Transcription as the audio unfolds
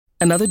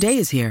Another day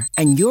is here,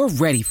 and you're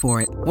ready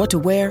for it. What to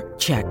wear?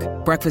 Check.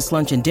 Breakfast,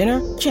 lunch, and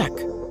dinner? Check.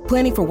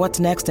 Planning for what's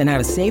next and how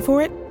to save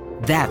for it?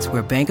 That's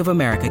where Bank of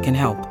America can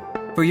help.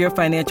 For your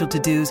financial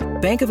to-dos,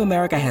 Bank of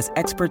America has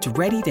experts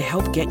ready to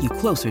help get you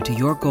closer to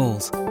your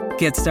goals.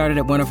 Get started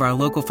at one of our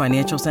local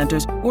financial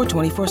centers or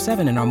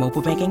 24/7 in our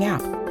mobile banking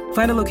app.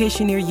 Find a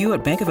location near you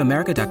at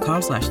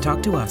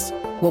bankofamerica.com/talktous.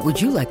 What would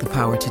you like the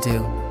power to do?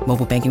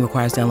 Mobile banking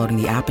requires downloading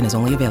the app and is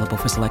only available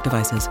for select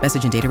devices.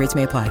 Message and data rates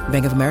may apply.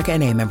 Bank of America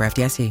N.A., member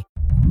FDIC.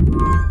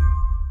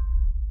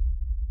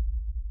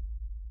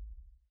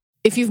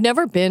 If you've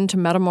never been to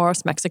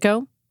Matamoros,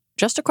 Mexico,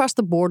 just across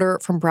the border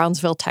from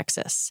Brownsville,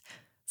 Texas,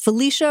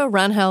 Felicia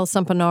Rangel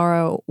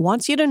Sampanaro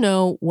wants you to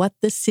know what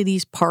the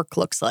city's park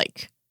looks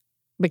like.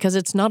 Because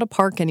it's not a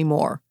park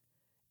anymore.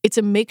 It's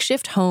a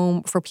makeshift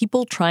home for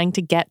people trying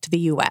to get to the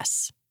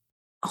U.S.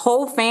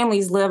 Whole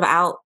families live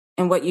out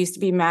in what used to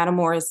be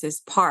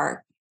Matamoros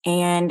Park.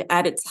 And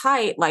at its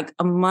height, like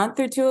a month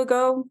or two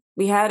ago,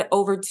 we had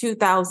over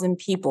 2,000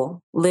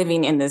 people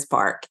living in this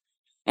park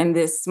in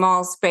this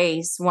small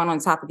space, one on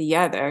top of the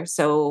other.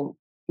 So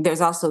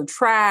there's also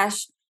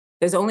trash.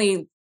 There's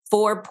only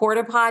 4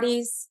 porta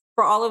potties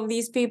for all of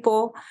these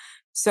people.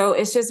 So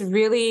it's just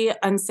really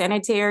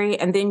unsanitary.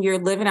 And then you're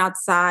living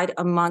outside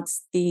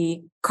amongst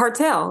the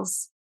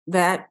cartels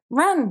that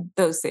run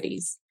those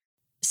cities.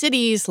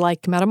 Cities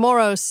like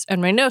Matamoros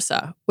and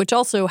Reynosa, which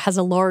also has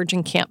a large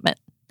encampment.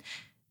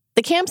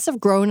 The camps have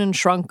grown and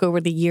shrunk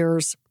over the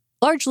years,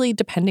 largely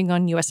depending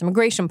on U.S.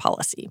 immigration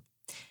policy.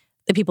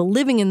 The people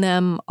living in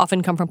them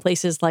often come from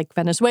places like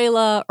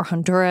Venezuela or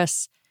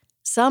Honduras.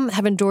 Some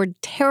have endured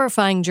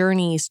terrifying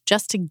journeys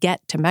just to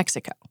get to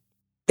Mexico.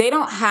 They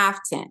don't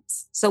have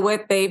tents. So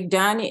what they've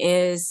done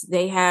is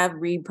they have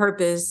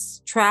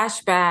repurposed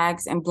trash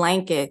bags and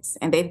blankets,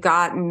 and they've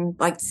gotten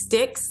like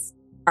sticks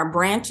or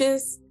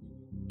branches,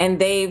 and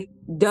they've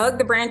dug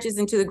the branches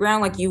into the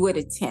ground like you would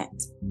a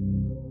tent.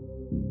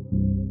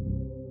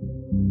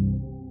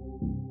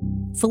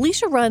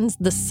 Felicia runs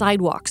the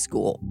Sidewalk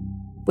School,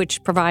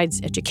 which provides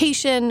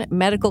education,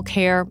 medical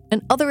care,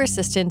 and other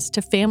assistance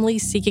to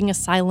families seeking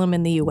asylum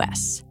in the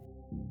U.S.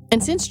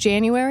 And since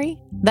January,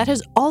 that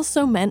has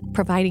also meant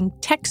providing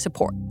tech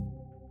support.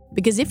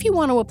 Because if you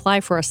want to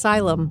apply for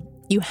asylum,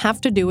 you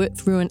have to do it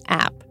through an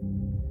app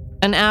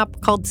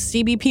called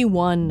CBP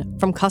One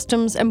from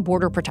Customs and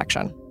Border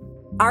Protection.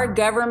 Our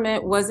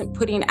government wasn't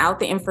putting out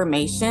the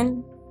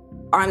information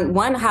on,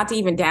 one, how to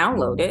even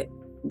download it,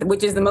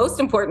 which is the most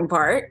important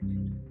part,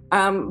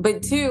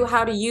 but 2,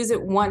 how to use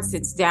it once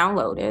it's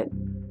downloaded.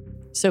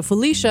 So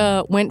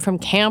Felicia went from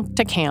camp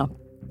to camp,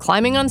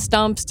 climbing on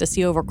stumps to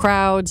see over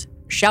crowds,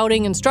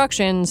 shouting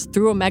instructions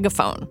through a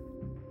megaphone.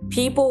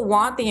 People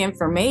want the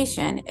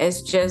information.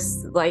 It's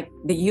just like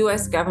the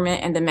U.S.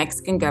 government and the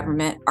Mexican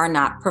government are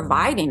not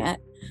providing it.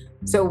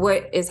 So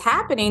what is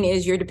happening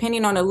is you're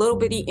depending on a little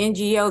bitty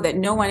NGO that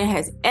no one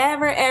has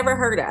ever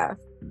heard of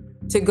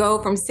to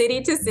go from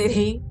city to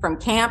city, from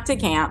camp to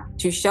camp,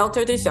 to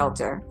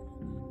shelter,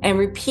 and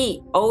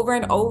repeat over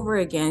and over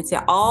again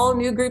to all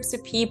new groups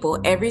of people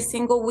every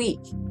single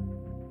week.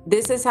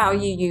 This is how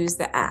you use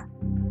the app.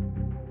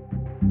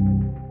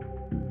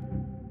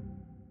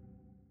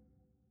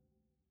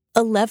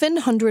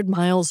 "1,100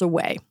 miles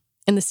away,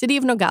 in the city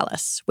of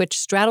Nogales, which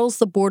straddles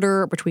the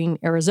border between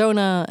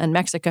Arizona and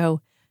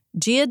Mexico,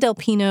 Gia Del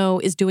Pino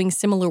is doing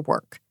similar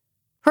work.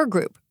 Her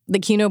group, the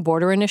Kino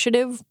Border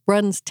Initiative,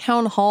 runs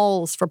town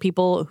halls for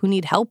people who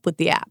need help with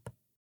the app.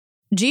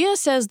 Gia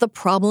says the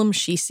problems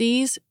she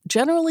sees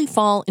generally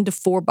fall into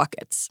 4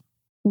 buckets.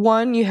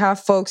 1, you have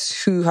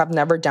folks who have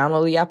never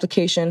downloaded the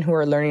application who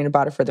are learning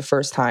about it for the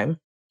first time.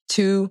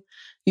 2,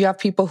 you have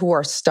people who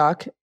are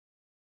stuck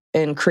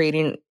in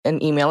creating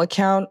an email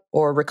account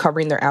or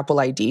recovering their Apple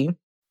ID.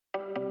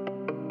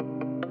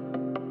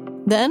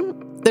 Then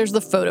there's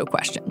the photo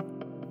question.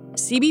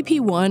 CBP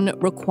One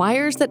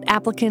requires that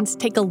applicants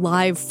take a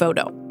live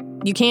photo.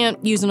 You can't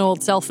use an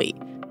old selfie.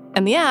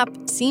 And the app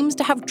seems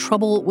to have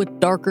trouble with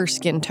darker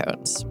skin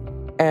tones.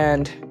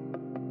 And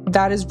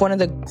that is one of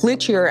the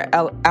glitchier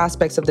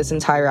aspects of this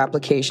entire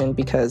application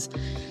because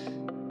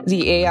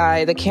the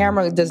AI, the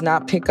camera does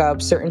not pick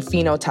up certain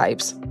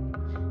phenotypes.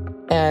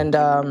 And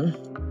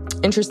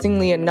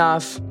interestingly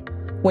enough,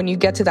 when you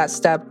get to that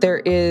step,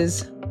 there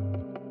is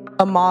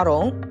a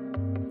model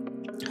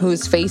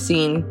who's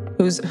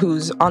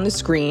on the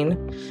screen.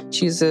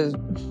 She's a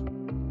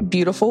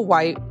beautiful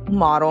white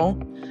model.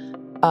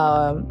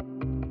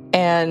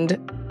 And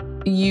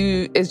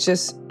it's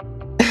just,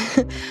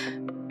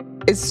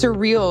 it's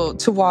surreal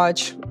to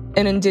watch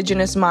an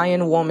indigenous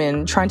Mayan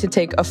woman trying to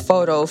take a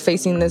photo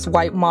facing this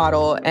white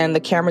model, and the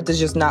camera does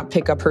just not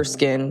pick up her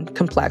skin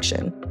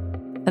complexion.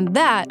 And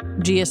that,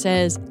 Gia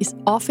says, is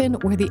often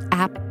where the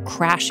app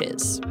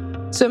crashes.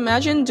 So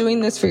imagine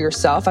doing this for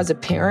yourself as a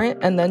parent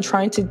and then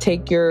trying to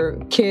take your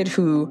kid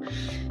who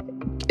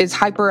is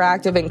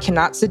hyperactive and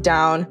cannot sit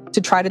down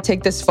to try to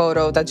take this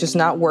photo that's just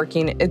not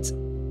working. It's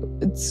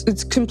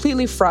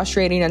completely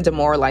frustrating and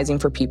demoralizing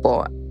for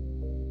people.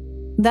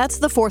 That's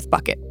the 4th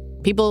bucket.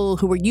 People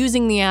who were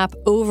using the app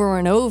over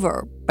and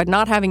over, but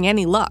not having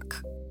any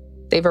luck.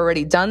 They've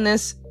already done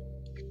this.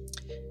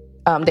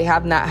 They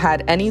have not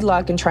had any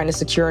luck in trying to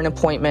secure an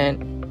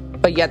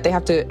appointment, but yet they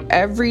have to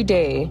every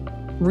day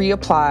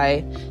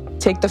reapply,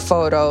 take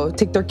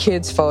their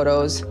kids'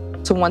 photos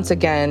to once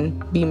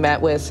again be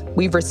met with,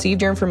 "We've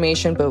received your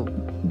information, but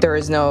there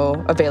is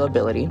no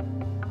availability."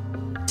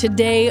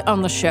 Today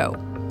on the show,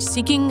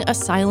 seeking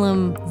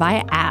asylum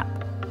via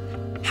app.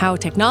 How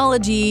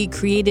technology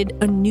created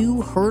a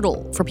new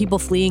hurdle for people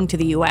fleeing to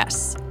the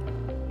U.S.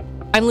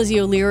 I'm Lizzie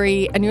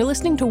O'Leary, and you're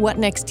listening to What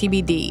Next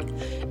TBD,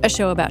 a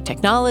show about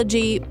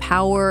technology,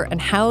 power, and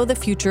how the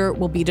future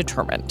will be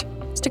determined.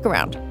 Stick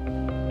around.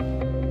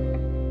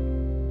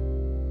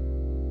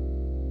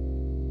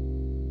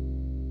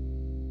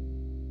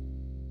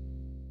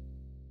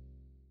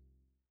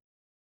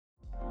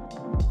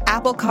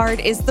 Apple Card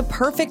is the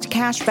perfect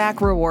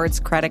cashback rewards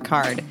credit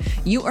card.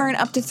 You earn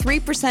up to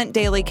 3%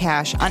 daily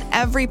cash on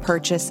every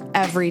purchase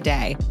every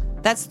day.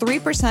 That's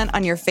 3%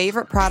 on your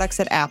favorite products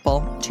at Apple,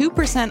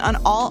 2% on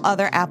all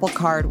other Apple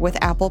Card with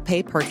Apple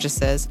Pay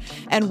purchases,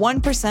 and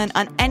 1%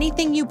 on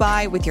anything you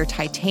buy with your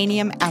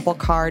titanium Apple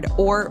Card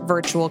or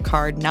virtual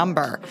card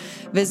number.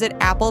 Visit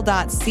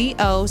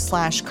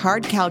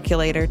apple.co/card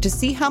calculator to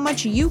see how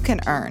much you can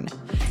earn.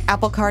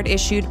 Apple Card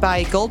issued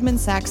by Goldman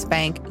Sachs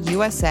Bank,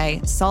 USA,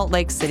 Salt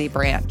Lake City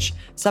branch.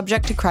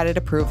 Subject to credit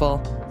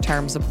approval.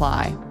 Terms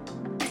apply.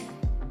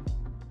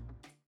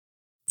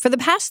 For the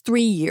past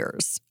 3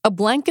 years, a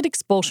blanket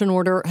expulsion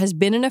order has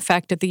been in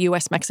effect at the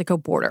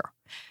U.S.-Mexico border.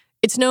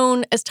 It's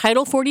known as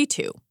Title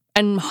 42,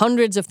 and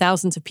hundreds of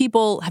thousands of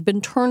people have been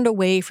turned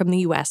away from the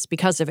U.S.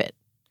 because of it.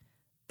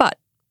 But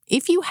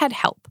if you had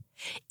help,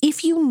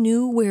 if you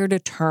knew where to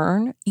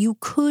turn, you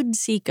could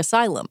seek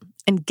asylum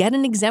and get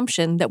an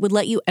exemption that would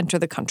let you enter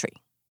the country.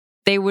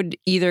 They would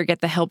either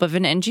get the help of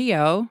an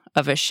NGO,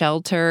 of a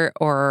shelter,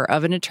 or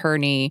of an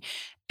attorney,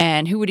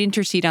 and who would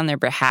intercede on their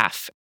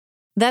behalf.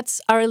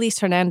 That's Arelis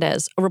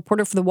Hernandez, a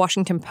reporter for the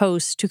Washington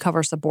Post who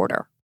covers the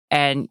border.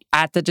 And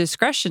at the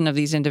discretion of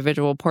these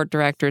individual port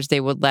directors, they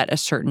would let a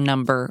certain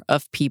number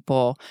of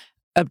people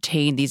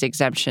obtain these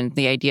exemptions.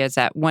 The idea is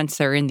that once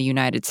they're in the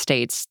United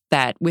States,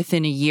 that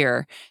within a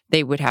year,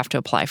 they would have to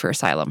apply for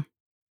asylum.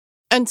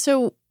 And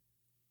so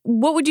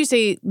what would you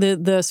say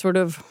the sort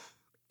of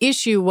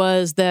issue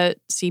was that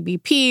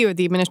CBP or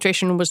the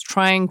administration was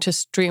trying to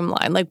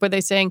streamline? Like, were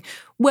they saying,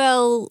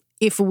 well,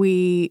 if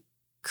we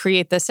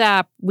create this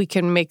app, we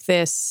can make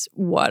this,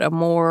 a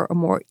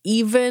more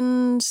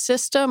even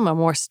system, a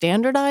more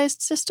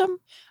standardized system?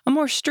 A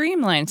more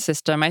streamlined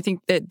system. I think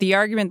that the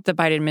argument the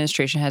Biden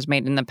administration has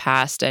made in the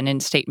past and in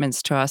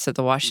statements to us at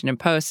the Washington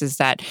Post is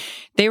that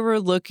they were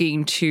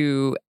looking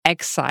to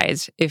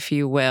excise, if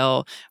you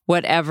will,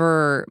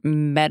 whatever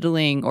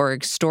meddling or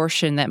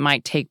extortion that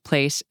might take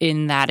place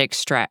in that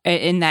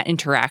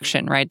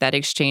interaction, right? That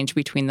exchange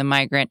between the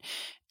migrant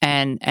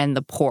and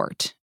the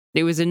port.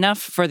 It was enough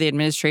for the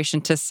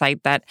administration to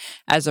cite that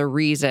as a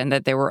reason,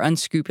 that there were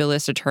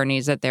unscrupulous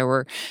attorneys, that there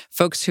were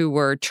folks who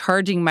were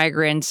charging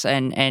migrants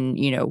and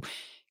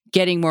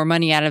getting more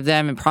money out of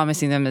them and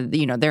promising them,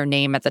 their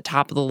name at the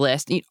top of the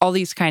list. All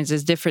these kinds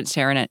of different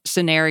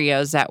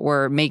scenarios that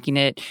were making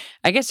it,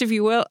 I guess, if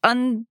you will,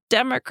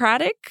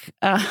 undemocratic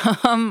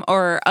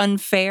or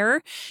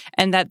unfair,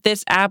 and that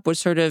this app would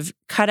sort of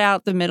cut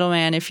out the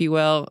middleman, if you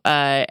will,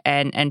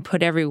 and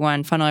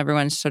funnel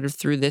everyone sort of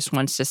through this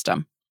one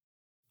system.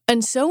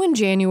 And so in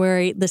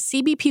January, the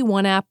CBP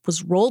One app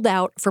was rolled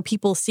out for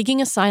people seeking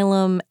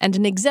asylum and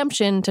an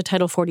exemption to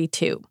Title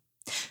 42.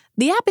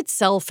 The app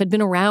itself had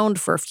been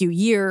around for a few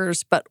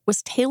years, but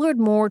was tailored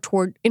more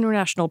toward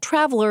international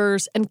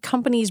travelers and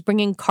companies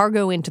bringing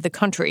cargo into the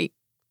country,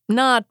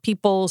 not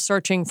people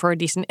searching for a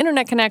decent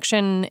internet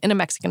connection in a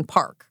Mexican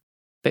park.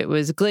 It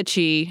was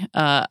glitchy,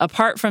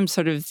 apart from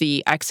sort of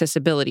the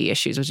accessibility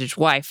issues, which is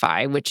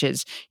Wi-Fi, which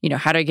is,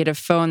 how do I get a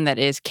phone that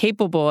is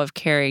capable of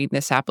carrying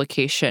this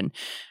application?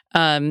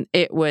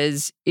 It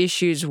was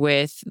issues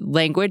with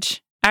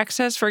language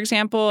access. For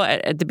example,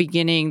 at the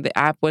beginning, the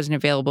app wasn't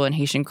available in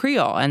Haitian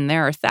Creole, and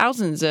there are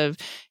thousands of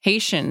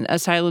Haitian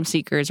asylum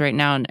seekers right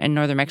now in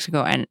northern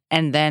Mexico,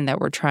 and then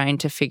that we're trying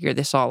to figure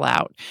this all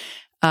out.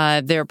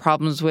 There are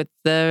problems with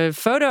the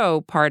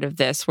photo part of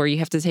this, where you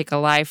have to take a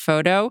live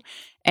photo,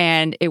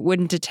 and it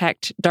wouldn't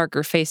detect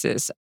darker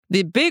faces.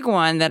 The big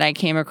one that I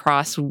came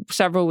across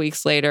several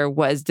weeks later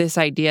was this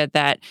idea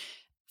that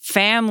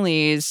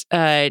families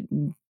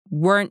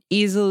weren't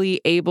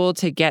easily able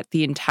to get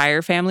the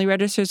entire family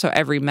registered, so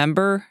every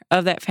member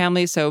of that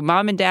family. So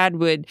mom and dad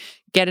would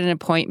get an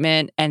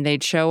appointment, and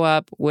they'd show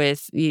up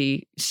with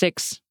the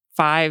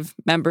 5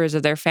 members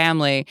of their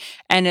family.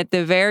 And at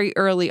the very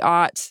early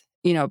aughts,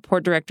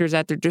 port directors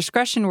at their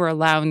discretion were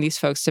allowing these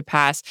folks to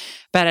pass.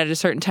 But at a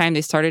certain time,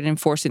 they started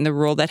enforcing the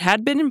rule that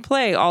had been in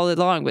play all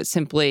along, but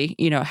simply,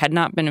 had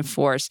not been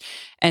enforced,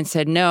 and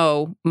said,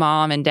 no,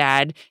 mom and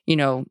dad,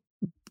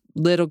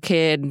 little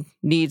kid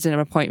needs an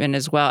appointment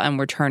as well, and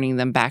we're turning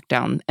them back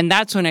down. And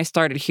that's when I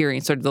started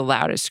hearing sort of the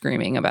loudest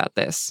screaming about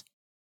this.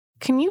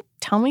 Can you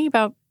tell me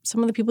about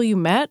some of the people you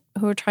met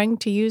who were trying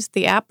to use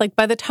the app? Like,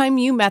 by the time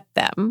you met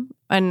them,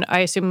 and I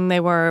assume they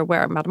were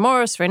where,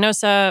 Matamoros,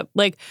 Reynosa,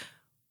 like,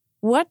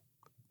 what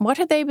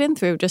had they been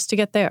through just to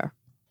get there?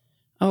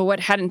 Oh,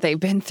 what hadn't they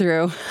been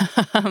through?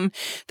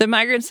 The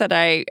migrants that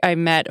I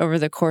met over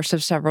the course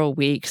of several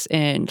weeks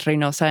in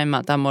Reynosa and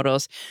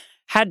Matamoros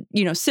had,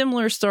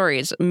 similar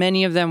stories.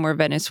 Many of them were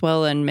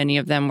Venezuelan, many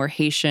of them were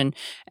Haitian,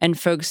 and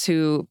folks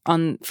who,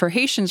 for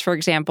Haitians, for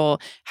example,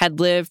 had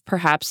lived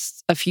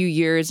perhaps a few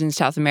years in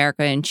South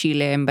America, in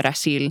Chile, in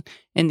Brazil,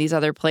 in these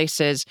other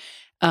places,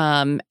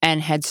 and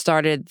had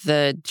started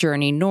the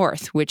journey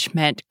north, which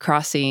meant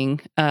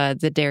crossing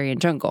the Darien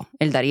jungle,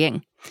 El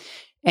Darién.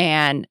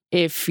 And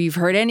if you've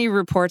heard any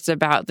reports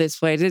about this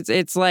place,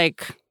 it's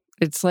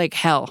like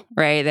hell,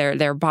 right?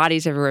 There are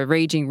bodies everywhere,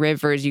 raging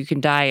rivers. You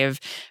can die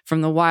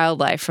from the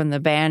wildlife, from the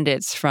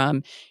bandits,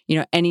 from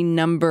any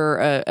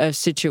number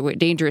of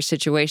dangerous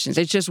situations.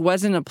 It just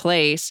wasn't a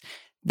place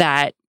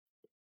that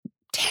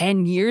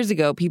 10 years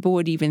ago people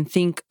would even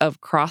think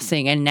of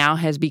crossing, and now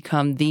has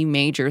become the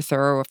major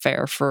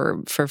thoroughfare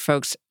for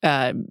folks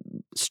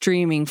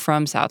streaming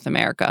from South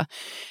America.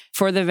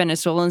 For the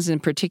Venezuelans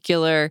in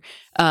particular,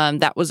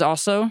 that was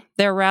also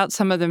their route.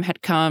 Some of them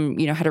had come,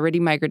 had already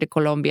migrated to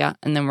Colombia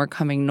and then were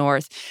coming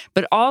north.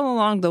 But all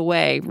along the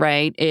way,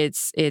 right,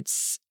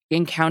 it's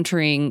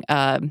encountering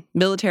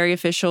military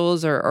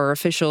officials or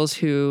officials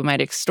who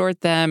might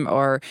extort them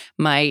or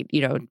might,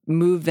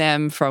 move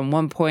them from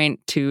one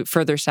point to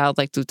further south,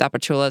 like to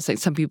Tapachula. Like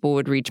some people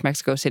would reach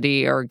Mexico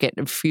City or get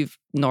a few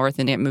north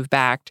and get moved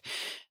back,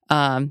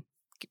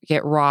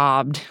 get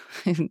robbed,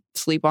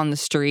 sleep on the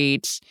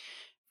streets,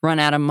 run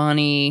out of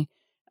money,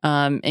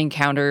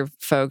 encounter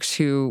folks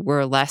who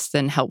were less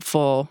than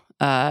helpful,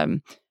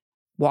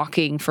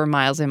 walking for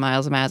miles and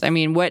miles and miles. I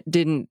mean,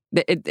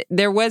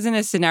 there wasn't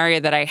a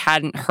scenario that I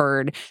hadn't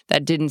heard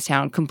that didn't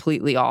sound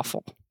completely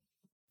awful.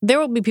 There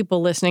will be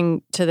people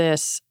listening to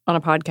this on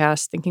a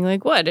podcast thinking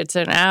like, what? It's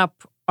an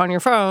app on your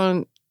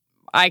phone.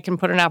 I can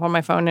put an app on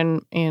my phone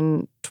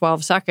in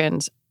 12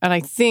 seconds. And I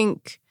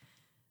think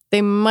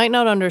they might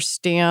not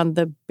understand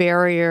the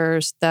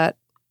barriers that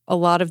a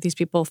lot of these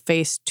people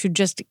face to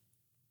just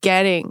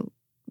getting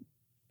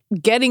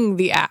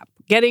the app,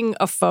 getting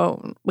a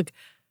phone. Like,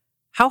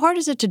 how hard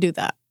is it to do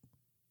that?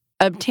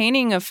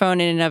 Obtaining a phone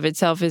in and of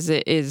itself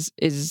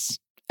is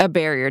a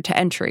barrier to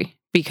entry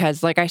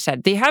because, like I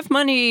said, they have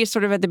money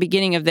sort of at the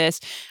beginning of this.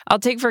 I'll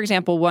take, for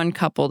example, one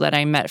couple that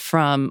I met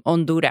from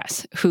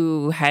Honduras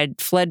who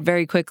had fled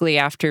very quickly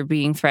after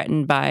being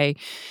threatened by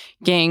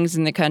gangs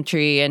in the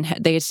country, and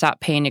they had stopped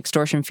paying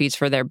extortion fees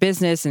for their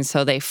business, and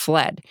so they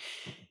fled.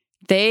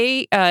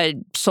 They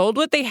sold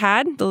what they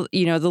had, the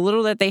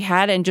little that they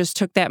had, and just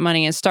took that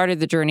money and started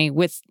the journey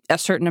with a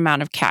certain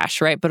amount of cash,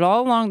 right? But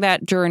all along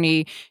that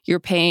journey, you're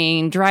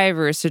paying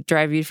drivers to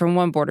drive you from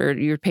one border,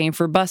 you're paying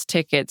for bus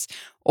tickets,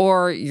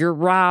 or you're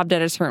robbed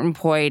at a certain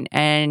point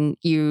and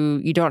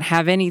you don't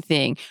have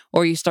anything,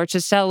 or you start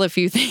to sell a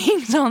few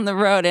things on the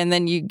road and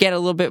then you get a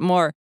little bit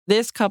more.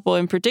 This couple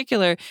in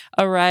particular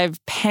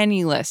arrived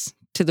penniless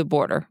to the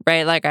border,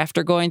 right? Like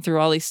after going through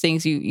all these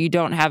things, you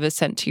don't have a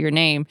cent to your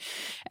name.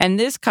 And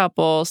this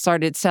couple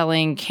started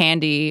selling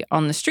candy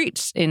on the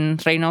streets in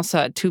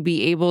Reynosa to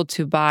be able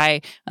to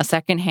buy a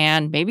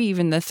secondhand, maybe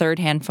even the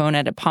third-hand phone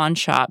at a pawn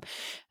shop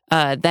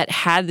that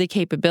had the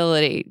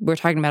capability. We're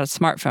talking about a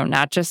smartphone,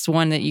 not just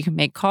one that you can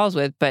make calls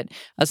with, but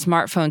a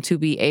smartphone to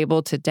be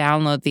able to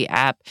download the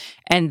app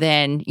and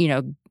then,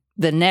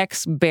 the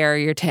next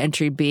barrier to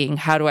entry being,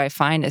 how do I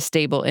find a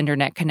stable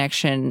internet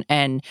connection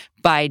and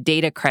buy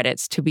data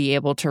credits to be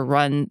able to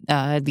run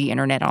the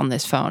internet on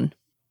this phone?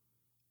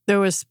 There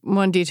was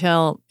one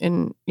detail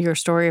in your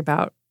story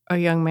about a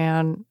young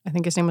man, I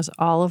think his name was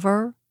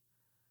Oliver,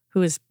 who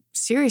was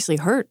seriously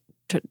hurt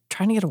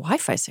trying to get a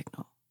Wi-Fi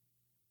signal.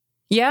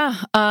 Yeah,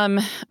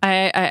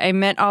 I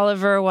met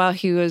Oliver while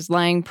he was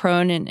lying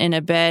prone in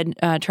a bed,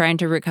 trying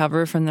to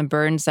recover from the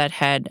burns that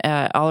had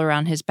all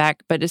around his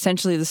back. But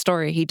essentially the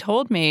story he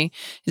told me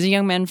is a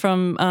young man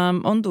from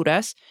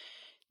Honduras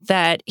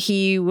that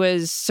he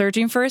was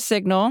searching for a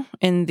signal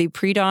in the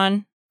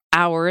pre-dawn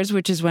hours,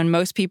 which is when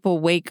most people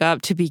wake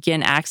up to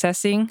begin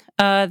accessing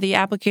the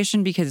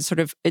application, because it's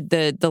sort of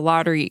the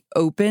lottery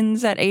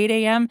opens at 8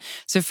 a.m.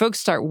 So folks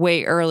start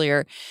way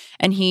earlier.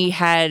 And he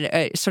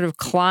had sort of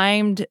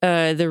climbed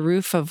the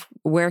roof of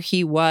where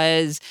he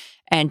was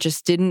and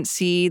just didn't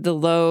see the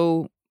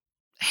low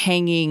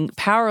hanging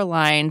power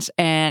lines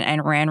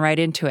and ran right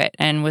into it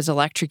and was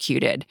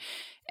electrocuted.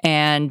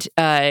 And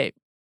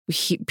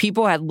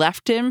people had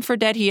left him for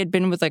dead. He had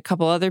been with a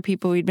couple other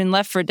people. He'd been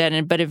left for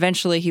dead, but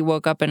eventually he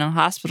woke up in a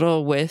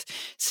hospital with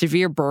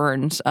severe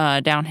burns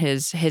down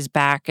his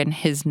back and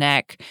his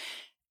neck.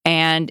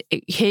 And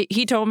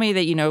he told me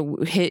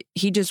that,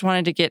 he just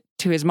wanted to get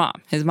to his mom.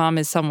 His mom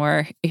is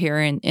somewhere here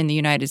in the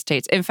United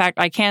States. In fact,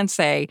 I can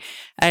say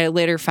I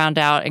later found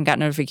out and got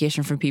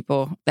notification from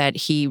people that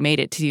he made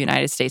it to the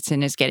United States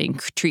and is getting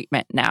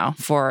treatment now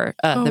for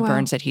the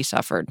burns that he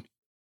suffered.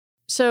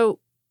 So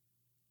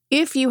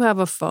if you have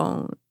a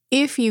phone,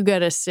 if you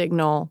get a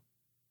signal,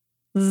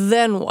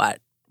 then what?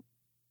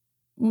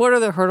 what are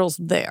the hurdles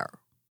there?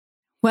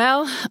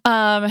 Well,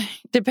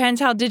 depends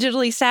how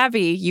digitally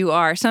savvy you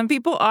are. Some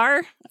people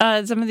are.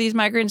 Some of these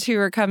migrants who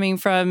are coming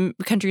from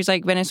countries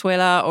like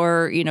Venezuela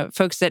or,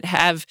 folks that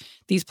have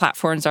these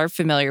platforms are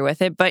familiar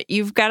with it, but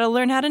you've got to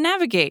learn how to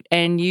navigate.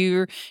 And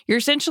you're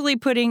essentially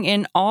putting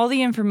in all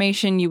the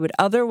information you would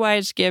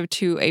otherwise give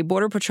to a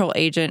Border Patrol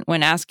agent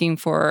when asking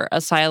for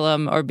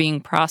asylum or being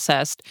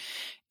processed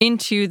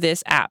into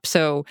this app.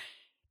 So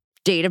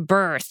date of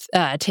birth,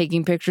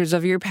 taking pictures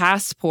of your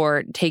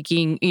passport,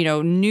 taking,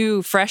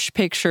 new, fresh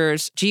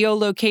pictures,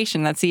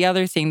 geolocation. That's the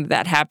other thing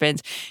that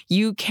happens.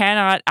 You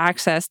cannot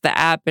access the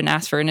app and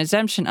ask for an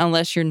exemption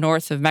unless you're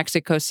north of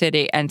Mexico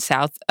City and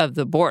south of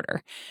the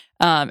border.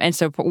 And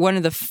so one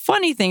of the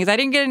funny things, I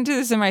didn't get into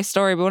this in my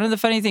story, but one of the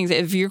funny things,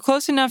 if you're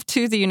close enough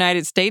to the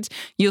United States,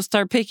 you'll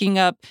start picking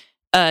up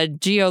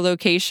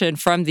geolocation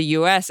from the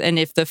U.S. And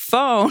if the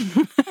phone,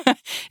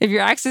 if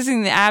you're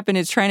accessing the app and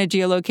it's trying to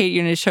geolocate you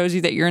and it shows you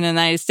that you're in the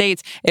United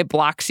States, it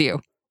blocks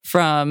you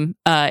from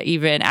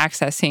even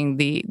accessing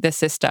the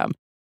system.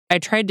 I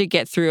tried to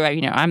get through,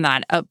 I'm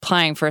not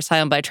applying for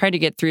asylum, but I tried to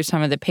get through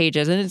some of the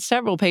pages, and it's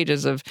several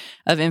pages of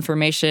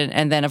information.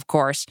 And then, of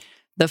course,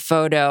 the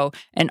photo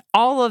and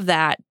all of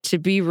that to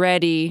be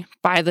ready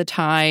by the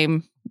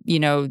time,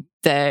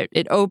 that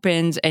it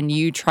opens and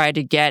you try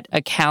to get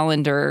a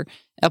calendar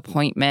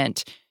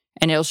appointment,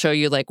 and it'll show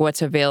you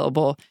what's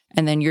available,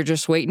 and then you're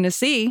just waiting to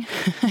see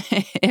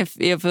if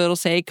it'll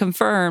say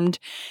confirmed,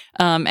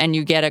 and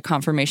you get a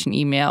confirmation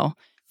email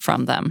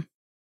from them.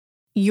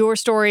 Your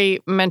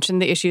story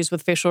mentioned the issues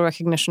with facial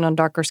recognition on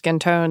darker skin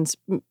tones.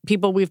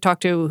 People we've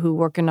talked to who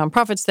work in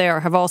nonprofits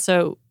there have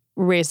also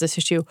raised this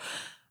issue.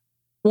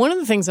 One of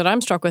the things that I'm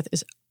struck with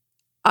is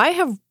I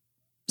have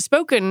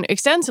spoken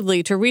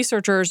extensively to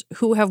researchers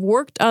who have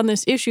worked on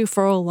this issue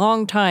for a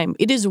long time.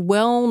 It is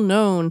well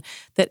known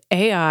that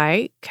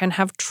AI can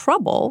have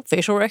trouble,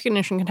 facial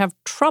recognition can have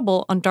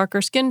trouble on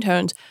darker skin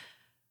tones.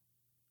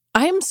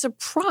 I am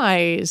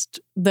surprised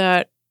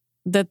that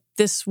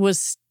this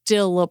was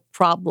still a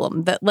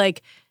problem, that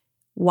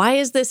why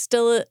is this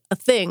still a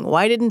thing?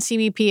 Why didn't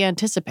CBP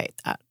anticipate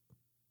that?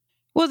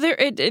 Well,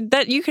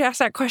 that you could ask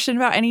that question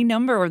about any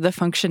number of the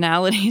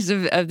functionalities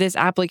of this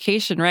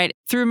application, right?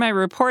 Through my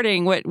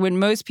reporting, when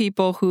most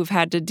people who've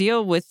had to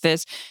deal with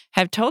this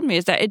have told me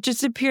is that it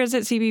just appears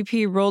that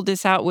CBP rolled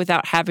this out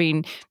without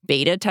having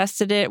beta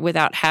tested it,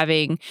 without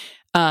having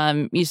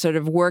you sort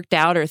of worked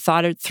out or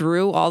thought it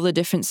through all the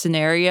different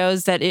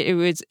scenarios, that it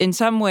was in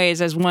some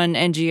ways, as one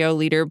NGO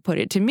leader put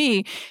it to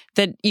me,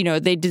 that,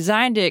 they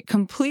designed it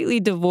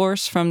completely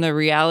divorced from the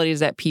realities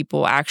that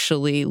people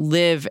actually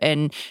live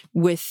and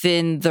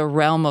within the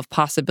realm of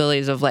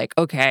possibilities of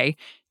okay,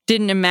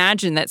 didn't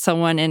imagine that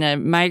someone in a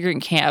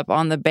migrant camp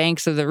on the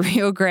banks of the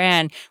Rio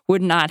Grande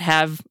would not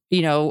have,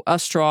 a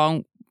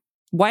strong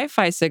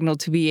Wi-Fi signal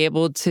to be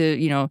able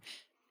to,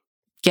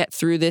 get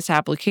through this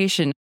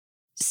application.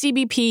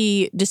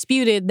 CBP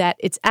disputed that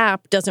its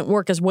app doesn't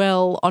work as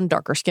well on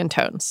darker skin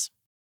tones.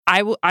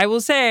 I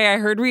will say I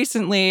heard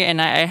recently,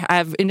 and I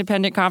have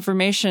independent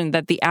confirmation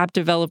that the app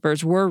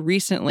developers were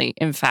recently,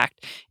 in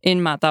fact, in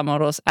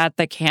Matamoros at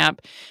the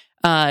camp,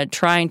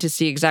 trying to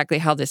see exactly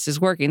how this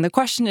is working. The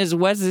question is,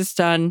 was this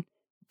done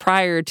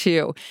prior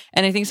to?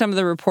 And I think some of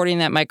the reporting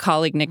that my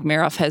colleague Nick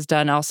Maroff has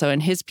done also in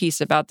his piece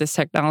about this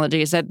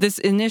technology is that this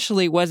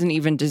initially wasn't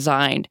even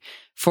designed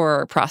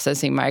for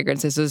processing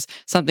migrants. This was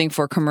something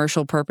for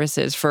commercial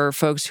purposes, for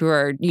folks who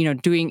are,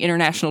 doing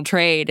international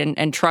trade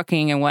and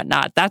trucking and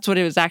whatnot. That's what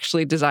it was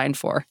actually designed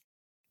for.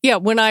 Yeah,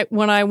 when I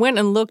went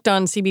and looked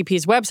on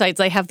CBP's websites,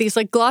 they have these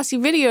glossy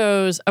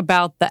videos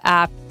about the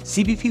app.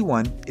 CBP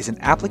One is an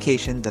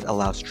application that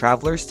allows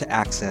travelers to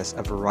access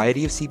a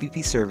variety of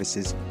CBP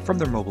services from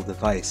their mobile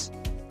device.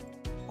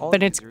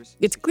 But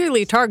it's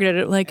clearly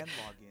targeted at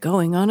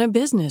going on a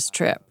business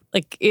trip.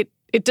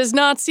 It does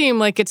not seem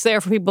like it's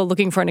there for people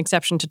looking for an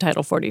exception to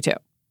Title 42.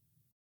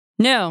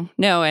 No,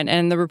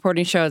 and the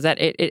reporting shows that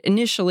it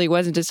initially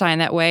wasn't designed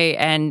that way,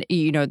 and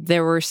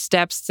there were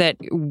steps that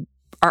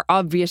are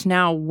obvious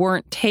now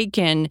weren't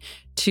taken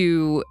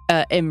to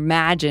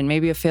imagine,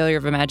 maybe a failure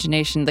of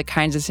imagination, the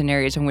kinds of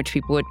scenarios in which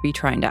people would be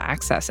trying to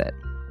access it.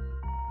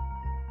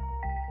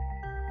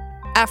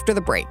 After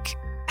the break,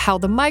 how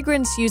the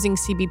migrants using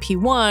CBP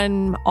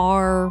One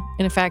are,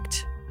 in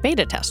effect,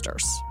 beta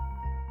testers.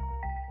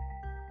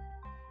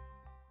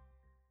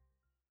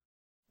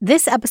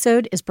 This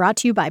episode is brought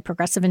to you by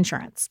Progressive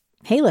Insurance.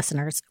 Hey,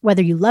 listeners,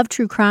 whether you love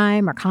true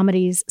crime or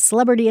comedies,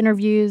 celebrity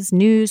interviews,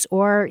 news,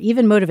 or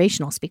even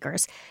motivational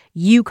speakers,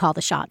 you call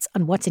the shots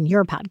on what's in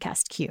your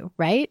podcast queue,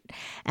 right?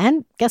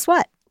 And guess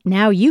what?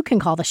 Now you can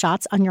call the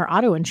shots on your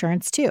auto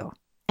insurance, too.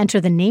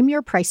 Enter the Name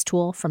Your Price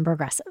tool from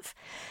Progressive.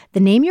 The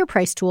Name Your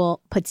Price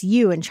tool puts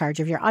you in charge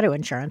of your auto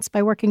insurance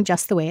by working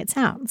just the way it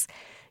sounds.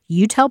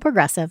 You tell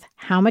Progressive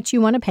how much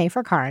you want to pay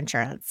for car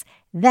insurance.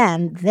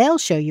 Then they'll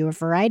show you a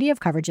variety of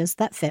coverages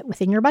that fit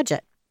within your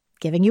budget.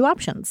 giving you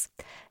options.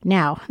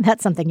 Now,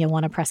 that's something you'll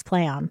want to press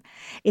play on.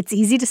 It's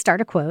easy to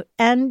start a quote,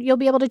 and you'll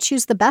be able to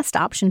choose the best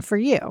option for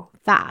you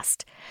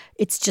fast.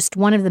 It's just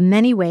one of the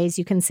many ways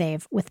you can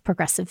save with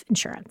Progressive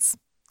Insurance.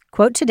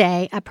 Quote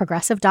today at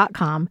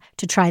Progressive.com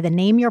to try the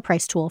Name Your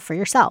Price tool for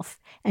yourself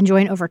and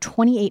join over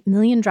 28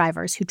 million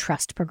drivers who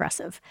trust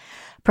Progressive.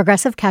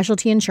 Progressive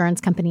Casualty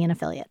Insurance Company and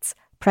Affiliates.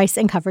 Price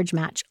and coverage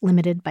match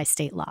limited by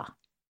state law.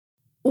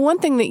 One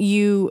thing that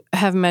you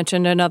have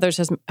mentioned and others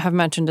have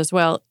mentioned as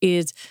well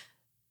is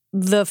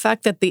the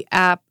fact that the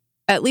app,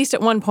 at least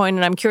at one point,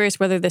 and I'm curious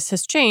whether this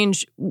has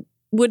changed,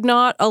 would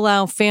not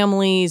allow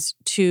families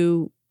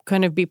to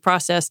kind of be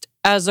processed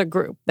as a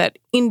group, that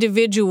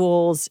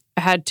individuals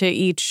had to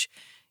each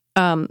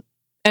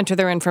enter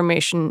their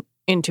information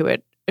into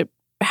it.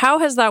 How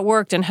has that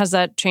worked, and has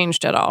that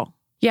changed at all?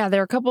 Yeah,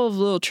 there are a couple of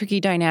little tricky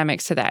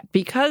dynamics to that.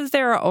 Because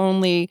there are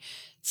only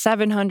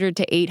 700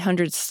 to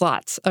 800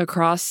 slots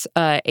across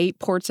 8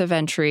 ports of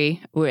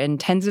entry and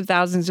tens of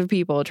thousands of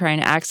people trying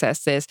to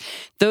access this,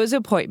 those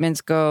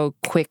appointments go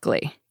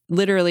quickly.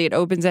 Literally, it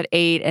opens at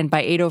 8, and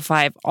by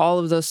 8:05, all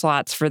of those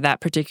slots for that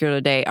particular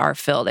day are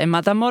filled. And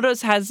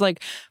Matamoros has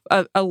like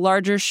a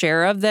larger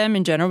share of them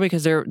in general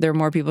because there are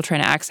more people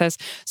trying to access.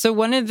 So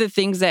one of the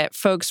things that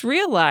folks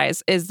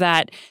realize is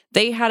that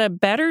they had a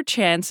better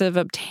chance of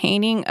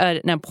obtaining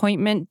an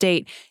appointment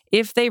date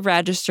if they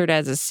registered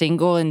as a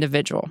single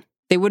individual.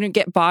 They wouldn't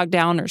get bogged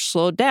down or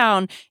slowed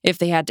down if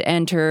they had to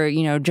enter,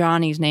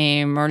 Johnny's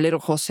name or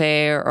little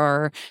Jose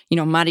or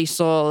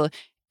Marisol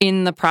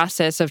in the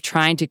process of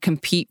trying to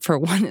compete for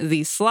one of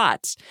these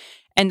slots.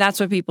 And that's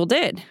what people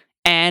did.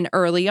 And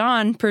early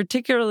on,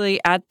 particularly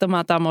at the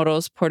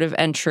Matamoros port of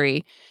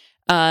entry,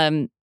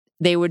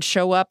 they would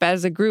show up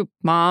as a group.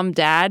 Mom,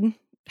 dad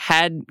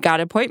had got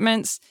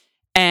appointments,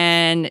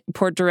 and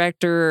port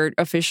director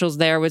officials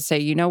there would say,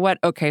 you know what?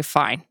 Okay,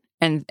 fine.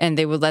 And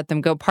they would let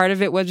them go. Part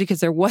of it was because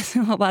there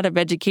wasn't a lot of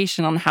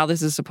education on how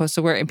this is supposed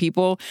to work, and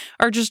people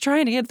are just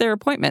trying to get their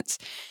appointments.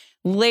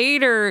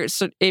 Later,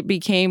 so it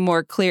became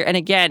more clear. And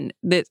again,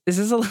 this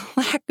is a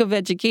lack of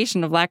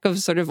education, a lack of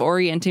sort of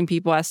orienting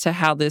people as to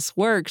how this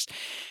works.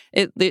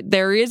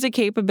 There is a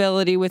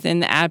capability within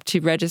the app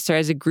to register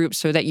as a group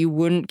so that you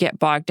wouldn't get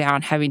bogged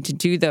down having to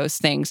do those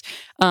things.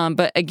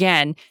 But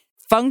again,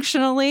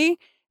 functionally,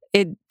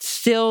 it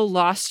still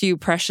lost you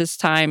precious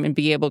time and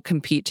be able to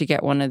compete to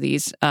get one of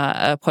these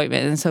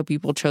appointments. And so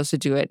people chose to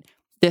do it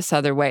this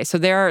other way. So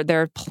there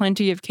are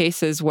plenty of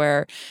cases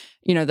where,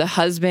 the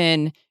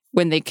husband,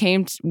 when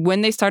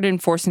they started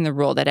enforcing the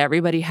rule that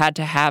everybody had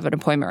to have an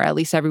appointment, or at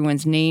least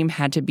everyone's name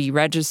had to be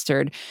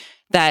registered,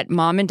 that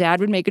mom and dad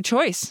would make a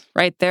choice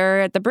right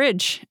there at the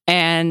bridge.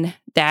 And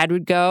dad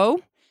would go,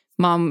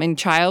 mom and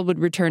child would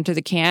return to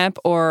the camp,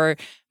 or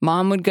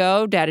mom would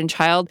go, dad and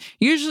child.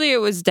 Usually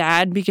it was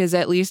dad, because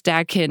at least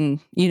dad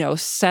can,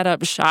 set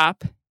up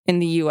shop in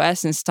the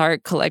U.S. and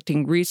start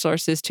collecting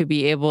resources to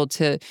be able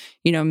to,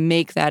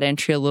 make that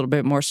entry a little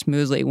bit more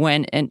smoothly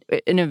when and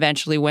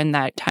eventually when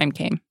that time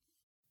came.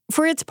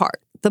 For its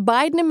part, the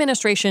Biden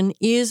administration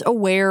is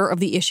aware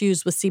of the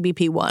issues with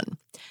CBP-1.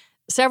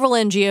 Several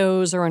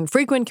NGOs are in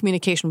frequent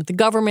communication with the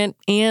government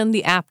and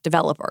the app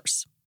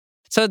developers.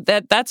 So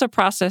that's a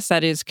process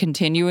that is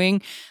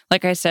continuing.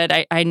 Like I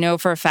said, I know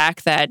for a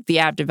fact that the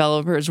app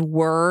developers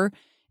were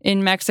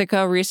in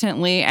Mexico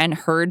recently and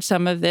heard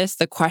some of this.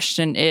 The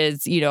question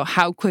is,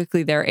 how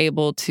quickly they're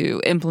able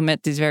to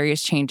implement these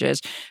various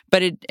changes.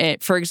 But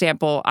for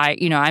example,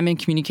 I'm in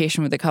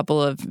communication with a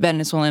couple of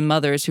Venezuelan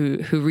mothers who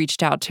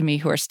reached out to me,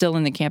 who are still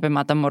in the camp in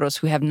Matamoros,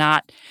 who have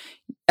not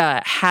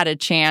had a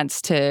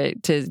chance to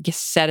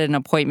set an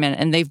appointment,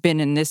 and they've been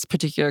in this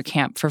particular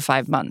camp for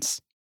 5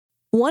 months.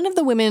 One of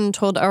the women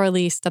told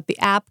Aurelice that the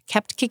app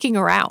kept kicking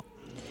her out.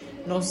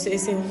 No sé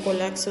si es un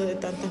colapso de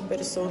tantas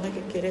personas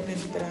que quieren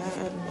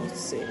entrar, no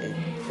sé,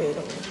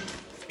 pero...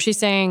 She's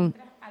saying,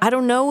 I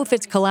don't know if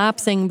it's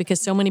collapsing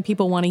because so many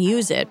people want to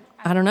use it.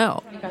 I don't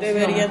know.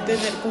 Deberían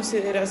tener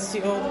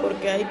consideración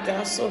porque hay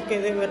casos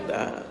que de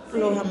verdad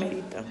los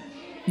ameritan.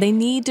 They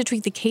need to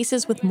treat the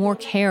cases with more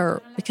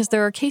care because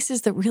there are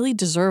cases that really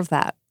deserve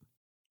that.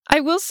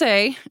 I will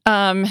say,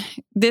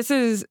 this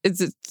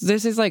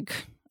is like,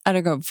 I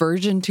don't know,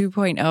 version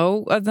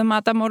 2.0 of the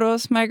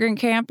Matamoros migrant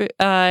camp.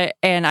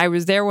 And I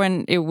was there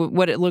when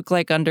what it looked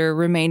like under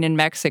Remain in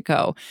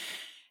Mexico.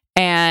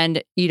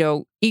 And,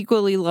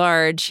 equally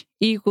large,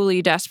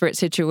 equally desperate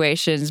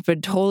situations,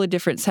 but totally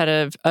different set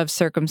of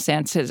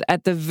circumstances.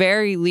 At the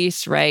very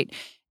least, right,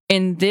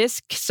 in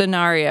this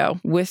scenario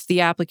with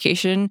the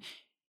application,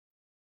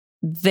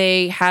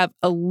 they have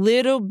a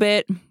little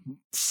bit,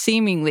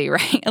 seemingly,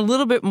 right, a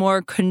little bit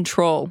more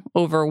control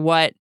over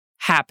what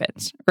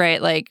happens, right?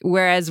 Like,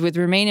 whereas with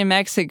Remain in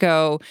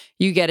Mexico,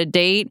 you get a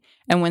date,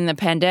 and when the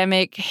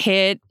pandemic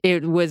hit,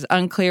 it was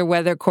unclear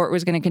whether court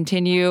was going to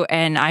continue.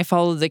 And I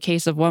followed the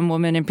case of one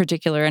woman in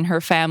particular and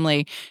her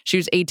family. She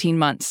was 18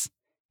 months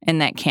in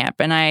that camp.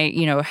 And I,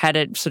 had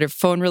a sort of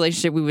phone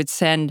relationship. We would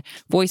send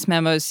voice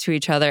memos to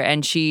each other,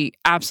 and she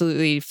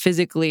absolutely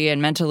physically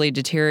and mentally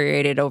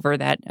deteriorated over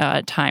that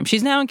time.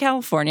 She's now in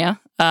California,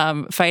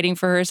 fighting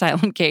for her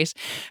asylum case.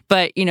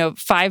 But,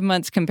 5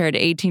 months compared to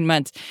 18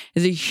 months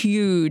is a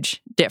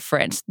huge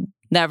difference.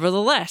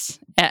 Nevertheless,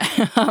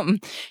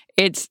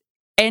 it's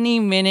any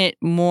minute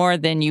more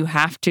than you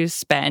have to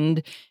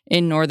spend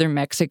in northern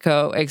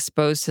Mexico,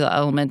 exposed to the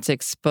elements,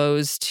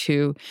 exposed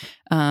to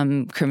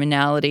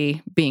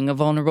criminality, being a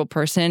vulnerable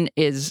person,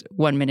 is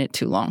 1 minute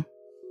too long.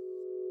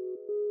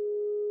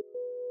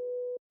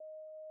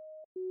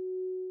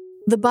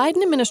 The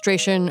Biden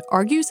administration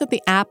argues that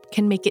the app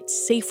can make it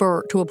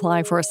safer to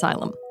apply for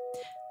asylum,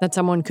 that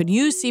someone could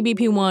use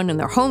CBP-1 in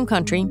their home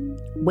country,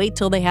 wait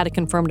till they had a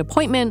confirmed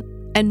appointment,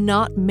 and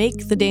not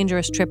make the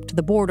dangerous trip to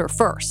the border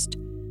first.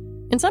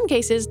 In some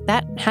cases,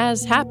 that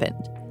has happened.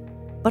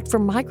 But for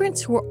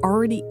migrants who are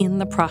already in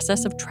the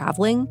process of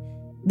traveling,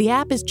 the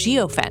app is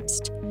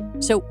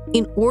geofenced. So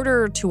in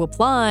order to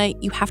apply,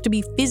 you have to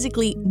be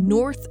physically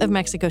north of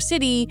Mexico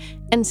City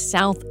and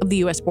south of the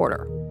U.S.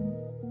 border.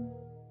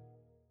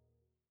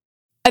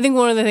 I think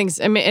one of the things,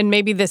 and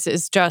maybe this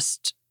is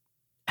just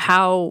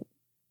how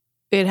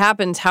it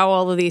happens, how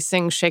all of these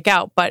things shake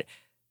out, but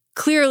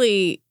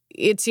clearly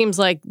it seems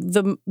like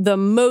the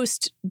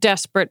most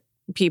desperate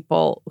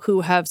people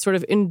who have sort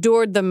of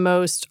endured the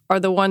most are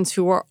the ones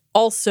who are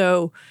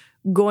also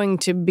going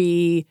to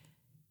be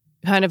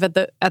kind of at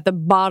the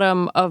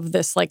bottom of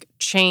this like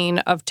chain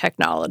of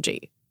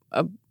technology,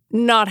 of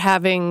not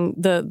having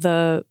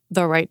the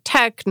right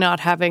tech,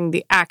 not having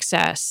the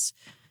access.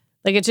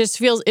 Like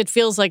it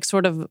feels like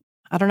sort of,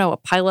 I don't know, a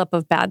pileup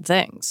of bad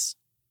things.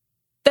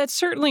 That's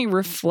certainly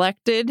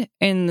reflected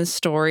in the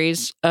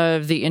stories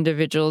of the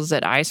individuals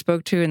that I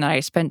spoke to and that I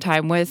spent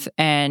time with.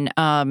 And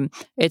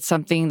it's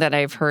something that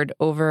I've heard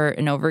over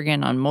and over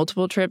again on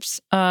multiple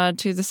trips to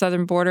the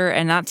southern border.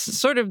 And that's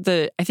sort of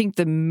the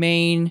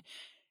main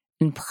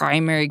and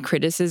primary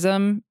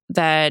criticism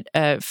that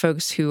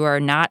folks who are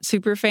not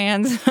super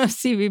fans of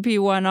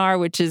CBP-1 are,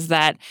 which is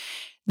that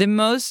the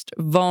most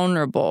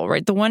vulnerable,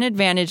 right? The one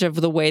advantage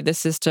of the way the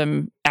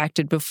system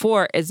acted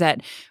before is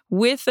that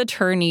with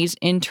attorneys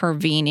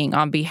intervening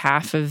on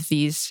behalf of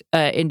these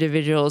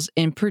individuals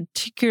in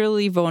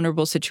particularly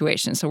vulnerable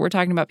situations. So we're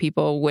talking about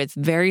people with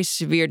very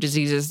severe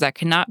diseases that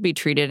cannot be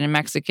treated in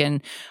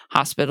Mexican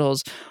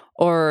hospitals,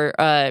 or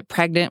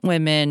pregnant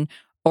women,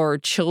 or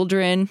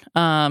children.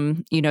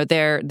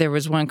 There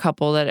was one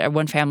couple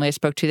one family I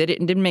spoke to that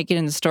didn't make it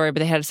in the story, but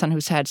they had a son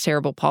who's had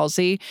cerebral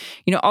palsy.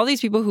 All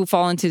these people who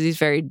fall into these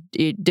very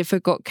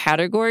difficult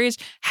categories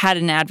had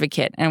an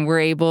advocate and were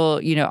able,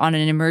 on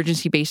an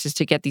emergency basis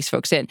to get these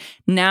folks in.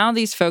 Now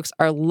these folks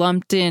are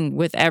lumped in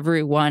with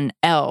everyone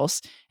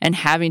else and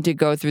having to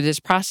go through this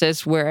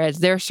process, whereas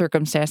their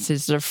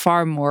circumstances are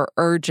far more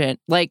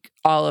urgent, like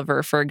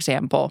Oliver, for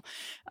example.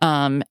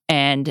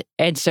 And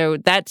so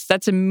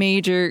that's a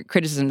major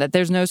criticism, that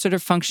there's no sort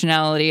of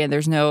functionality and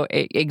there's no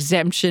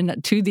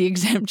exemption to the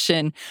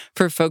exemption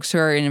for folks who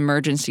are in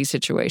emergency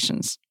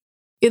situations.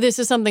 This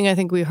is something I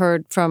think we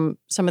heard from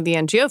some of the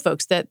NGO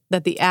folks, that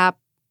the app,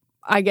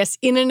 I guess,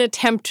 in an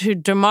attempt to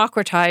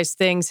democratize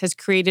things, has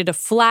created a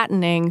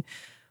flattening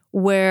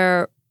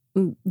where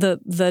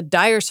the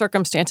dire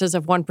circumstances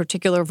of one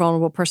particular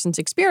vulnerable person's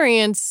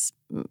experience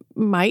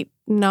might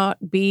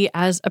not be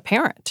as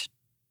apparent.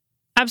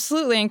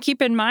 Absolutely. And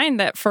keep in mind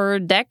that for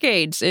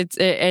decades, it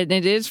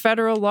is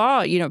federal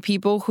law.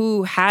 People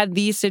who had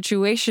these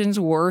situations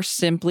were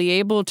simply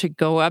able to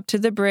go up to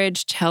the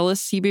bridge, tell a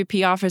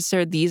CBP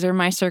officer, these are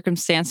my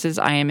circumstances,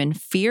 I am in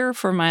fear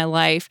for my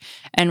life,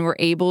 and were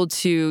able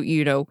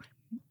to,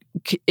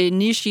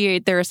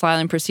 initiate their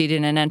asylum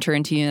proceeding and enter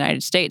into the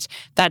United States.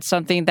 That's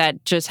something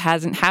that just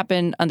hasn't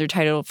happened under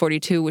Title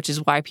 42, which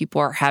is why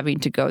people are having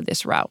to go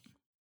this route.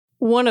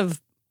 One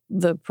of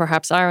the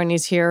perhaps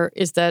ironies here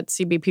is that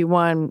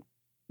CBP-1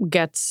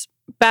 gets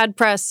bad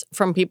press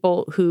from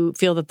people who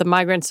feel that the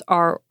migrants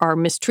are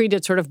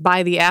mistreated sort of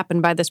by the app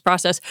and by this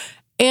process.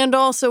 And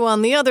also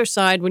on the other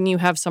side, when you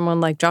have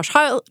someone like Josh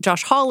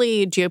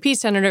Hawley, GOP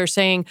senator,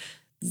 saying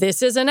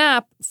this is an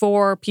app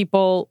for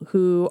people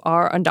who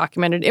are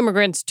undocumented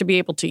immigrants to be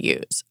able to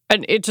use.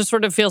 And it just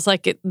sort of feels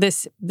like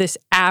this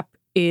app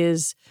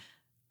is,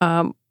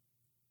 I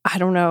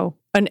don't know,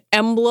 an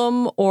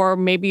emblem or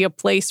maybe a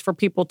place for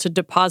people to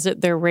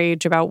deposit their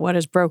rage about what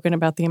is broken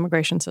about the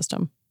immigration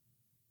system.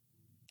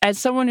 As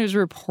someone who's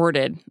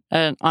reported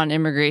on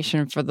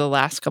immigration for the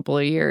last couple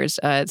of years,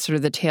 sort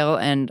of the tail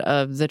end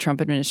of the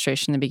Trump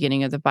administration, the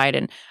beginning of the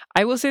Biden,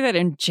 I will say that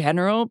in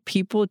general,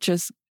 people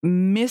just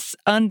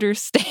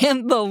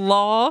misunderstand the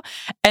law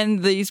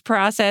and these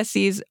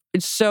processes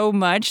so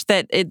much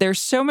that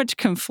there's so much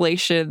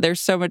conflation, there's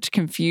so much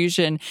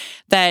confusion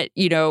that,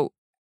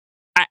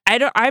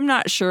 I'm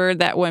not sure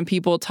that when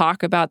people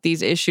talk about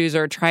these issues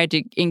or try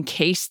to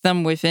encase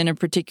them within a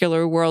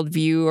particular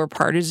worldview or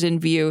partisan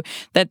view,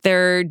 that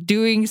they're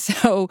doing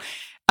so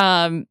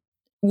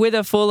with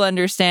a full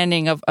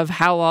understanding of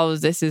how all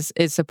of this is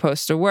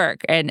supposed to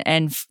work.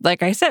 And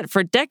like I said,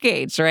 for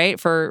decades, right?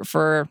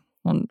 For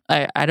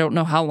I don't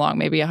know how long,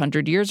 maybe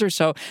 100 years or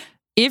so,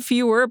 if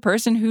you were a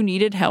person who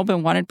needed help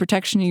and wanted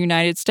protection in the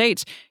United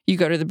States, you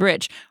go to the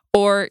bridge.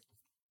 Or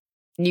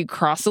you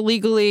cross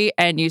illegally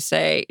and you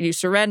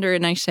surrender,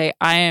 and I say,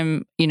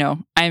 I'm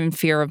in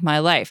fear of my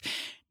life.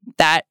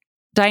 That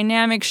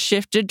dynamic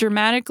shifted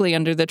dramatically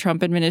under the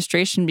Trump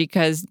administration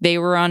because they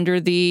were under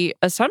the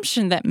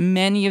assumption that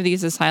many of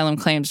these asylum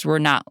claims were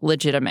not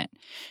legitimate.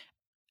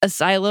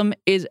 Asylum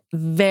is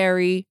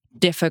very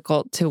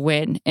difficult to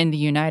win in the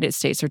United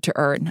States, or to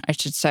earn, I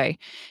should say.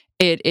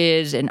 It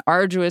is an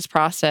arduous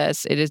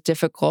process. It is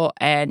difficult.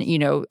 And,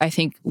 I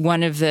think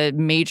one of the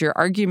major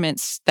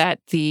arguments that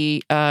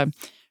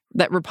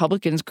that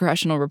Republicans,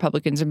 congressional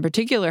Republicans in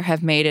particular,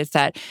 have made is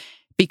that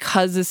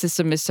because the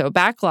system is so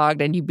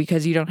backlogged and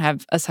because you don't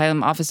have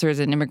asylum officers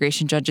and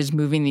immigration judges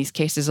moving these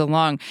cases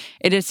along,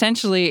 it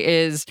essentially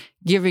is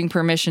giving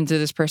permission to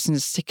this person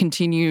to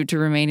continue to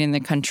remain in the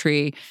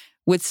country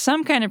with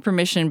some kind of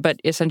permission, but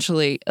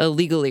essentially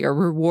illegally, or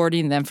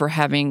rewarding them for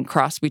having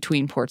crossed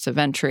between ports of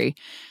entry.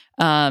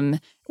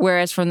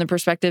 Whereas from the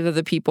perspective of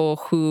the people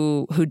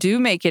who do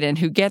make it and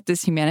who get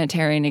this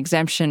humanitarian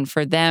exemption,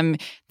 for them,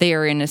 they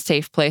are in a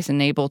safe place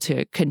and able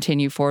to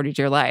continue forward with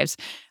their lives.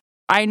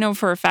 I know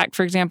for a fact,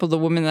 for example, the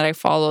woman that I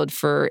followed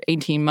for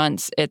 18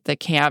 months at the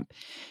camp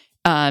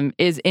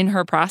is in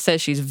her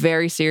process. She's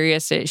very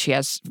serious. She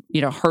has,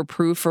 her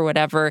proof or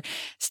whatever.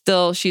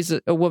 Still, she's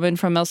a woman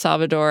from El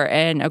Salvador.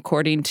 And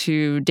according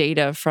to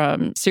data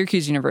from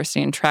Syracuse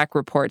University and track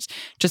reports,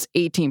 just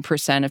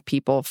 18% of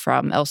people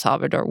from El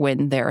Salvador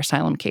win their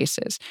asylum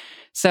cases.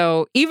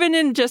 So even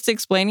in just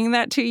explaining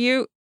that to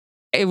you,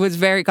 it was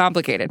very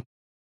complicated.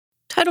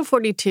 Title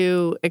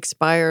 42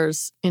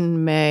 expires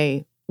in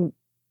May.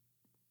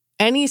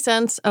 Any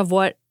sense of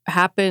what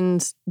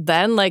happens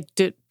then? Like,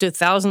 do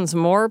thousands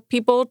more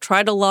people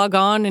try to log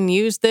on and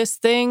use this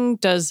thing?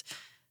 Does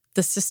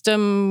the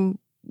system...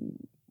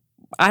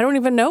 I don't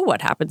even know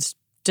what happens.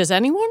 Does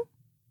anyone?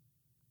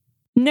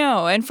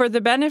 No, and for the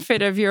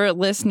benefit of your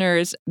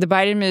listeners, the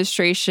Biden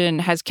administration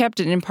has kept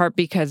it in part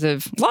because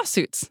of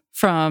lawsuits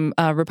from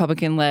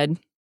Republican-led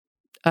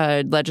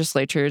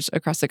legislatures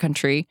across the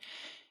country.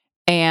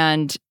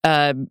 And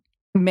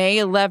May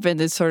 11th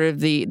is sort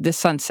of the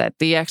sunset,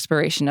 the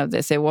expiration of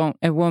this. It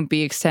won't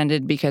be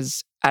extended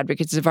because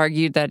advocates have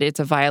argued that it's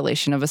a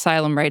violation of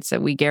asylum rights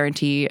that we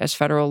guarantee as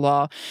federal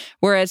law.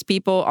 Whereas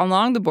people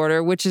along the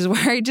border, which is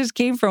where I just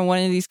came from,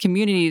 one of these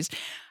communities,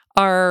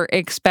 are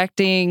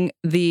expecting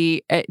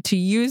to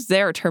use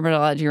their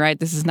terminology, right?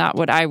 This is not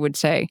what I would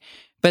say,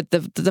 but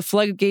the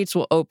floodgates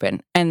will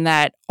open, and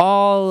that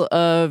all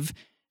of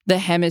the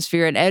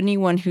hemisphere and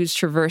anyone who's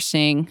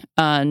traversing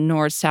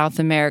North, South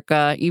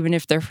America, even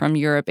if they're from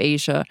Europe,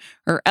 Asia,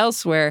 or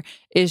elsewhere,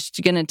 is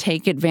going to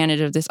take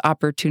advantage of this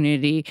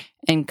opportunity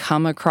and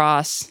come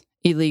across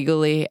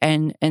illegally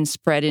and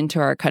spread into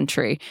our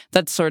country.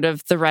 That's sort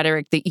of the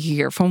rhetoric that you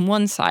hear from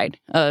one side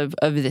of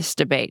this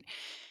debate.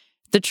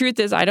 The truth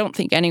is, I don't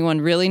think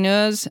anyone really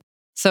knows.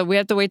 So we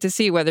have to wait to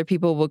see whether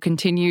people will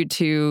continue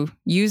to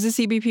use the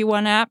CBP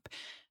One app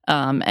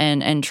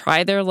and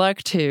try their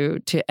luck to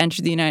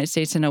enter the United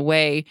States in a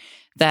way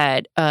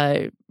that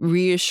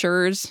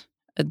reassures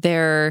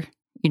the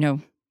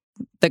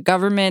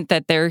government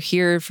that they're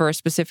here for a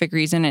specific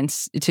reason and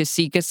to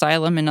seek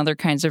asylum and other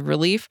kinds of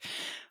relief,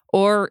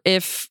 or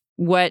if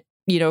what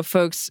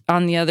folks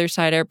on the other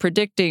side are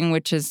predicting,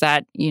 which is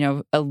that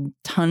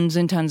tons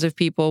and tons of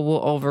people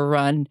will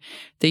overrun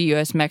the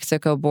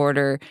U.S.-Mexico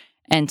border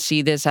and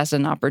see this as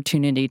an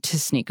opportunity to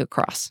sneak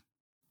across.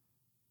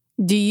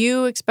 Do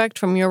you expect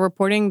from your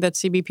reporting that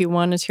CBP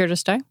One is here to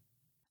stay?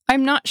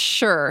 I'm not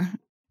sure.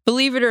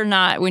 Believe it or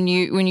not, when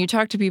you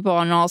talk to people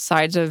on all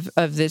sides of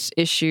this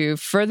issue,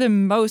 for the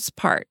most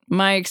part,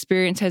 my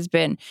experience has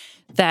been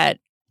that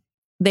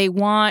they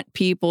want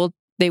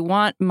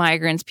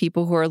migrants,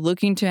 people who are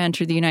looking to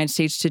enter the United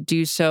States, to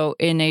do so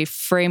in a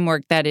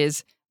framework that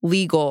is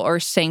legal or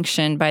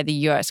sanctioned by the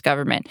U.S.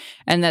 government,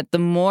 and that the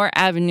more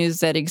avenues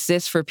that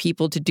exist for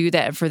people to do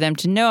that and for them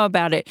to know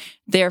about it,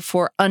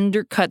 therefore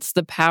undercuts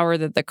the power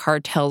that the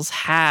cartels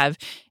have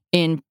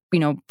in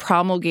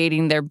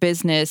promulgating their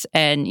business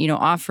and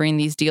offering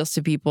these deals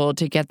to people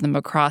to get them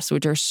across,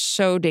 which are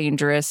so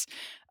dangerous.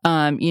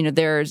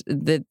 There's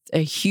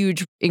a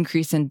huge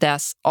increase in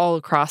deaths all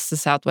across the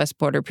southwest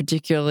border,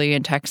 particularly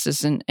in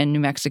Texas and New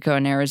Mexico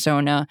and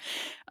Arizona.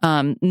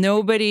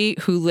 Nobody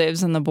who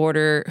lives on the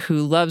border,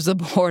 who loves the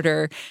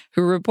border,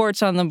 who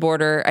reports on the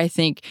border, I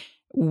think,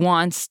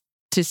 wants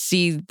to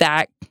see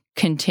that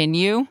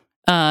continue.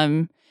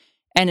 And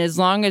as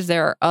long as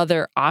there are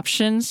other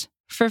options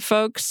for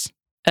folks,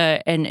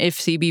 and if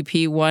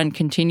CBP One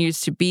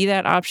continues to be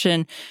that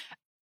option,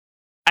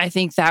 I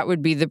think that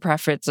would be the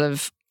preference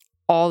of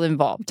all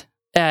involved.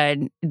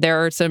 There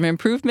are some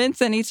improvements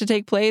that needs to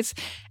take place.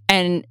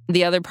 And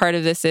the other part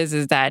of this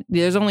is that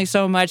there's only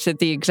so much that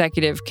the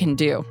executive can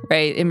do,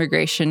 right?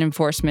 Immigration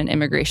enforcement,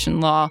 immigration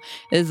law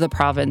is the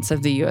province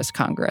of the U.S.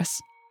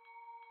 Congress.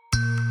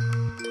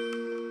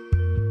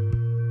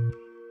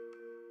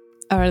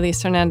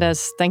 Aurelius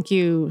Hernandez, thank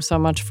you so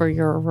much for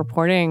your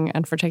reporting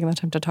and for taking the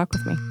time to talk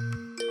with me.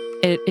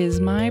 It is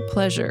my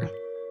pleasure.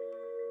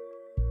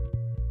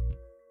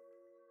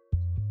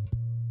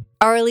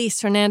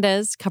 Aurelice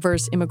Hernandez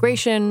covers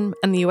immigration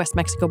and the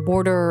U.S.-Mexico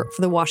border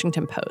for The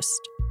Washington Post.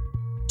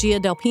 Gia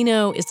Del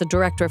Pino is the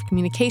Director of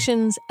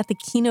Communications at the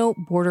Kino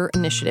Border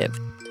Initiative.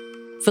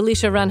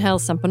 Felicia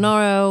Rangel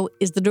Samponaro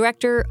is the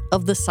Director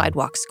of the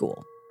Sidewalk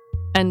School.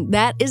 And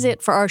that is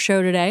it for our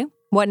show today.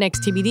 What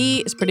Next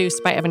TBD is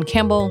produced by Evan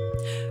Campbell.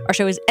 Our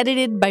show is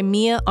edited by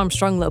Mia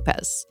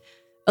Armstrong-Lopez.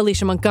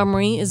 Alicia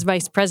Montgomery is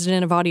Vice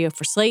President of Audio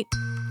for Slate.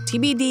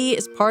 TBD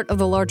is part of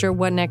the larger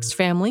What Next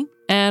family,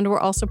 and we're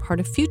also part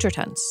of Future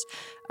Tense,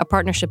 a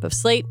partnership of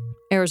Slate,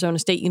 Arizona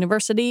State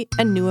University,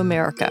 and New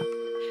America.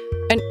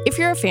 And if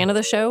you're a fan of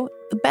the show,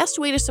 the best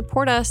way to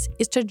support us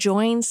is to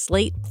join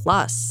Slate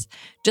Plus.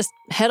 Just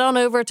head on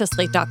over to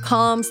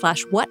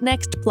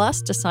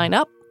slate.com/whatnextplus to sign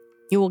up.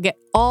 You will get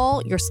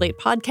all your Slate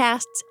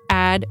podcasts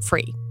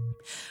ad-free.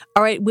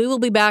 All right, we will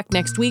be back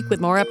next week with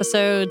more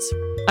episodes.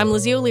 I'm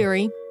Lizzie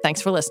O'Leary. Thanks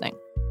for listening.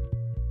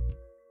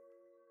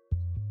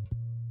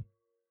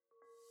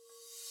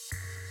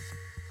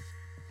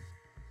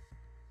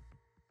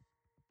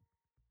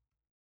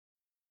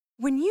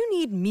 When you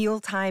need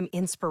mealtime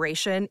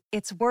inspiration,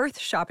 it's worth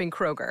shopping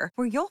Kroger,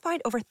 where you'll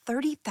find over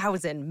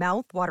 30,000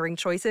 mouth-watering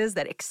choices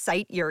that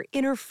excite your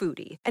inner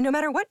foodie. And no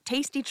matter what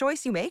tasty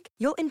choice you make,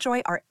 you'll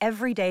enjoy our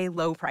everyday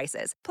low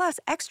prices, plus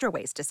extra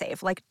ways to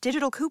save, like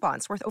digital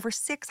coupons worth over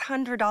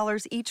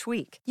 $600 each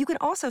week. You can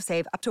also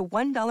save up to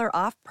 $1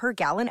 off per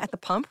gallon at the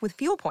pump with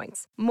fuel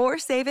points. More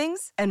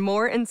savings and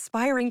more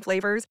inspiring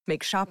flavors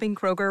make shopping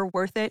Kroger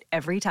worth it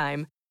every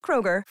time.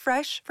 Kroger,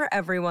 fresh for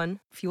everyone.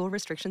 Fuel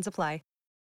restrictions apply.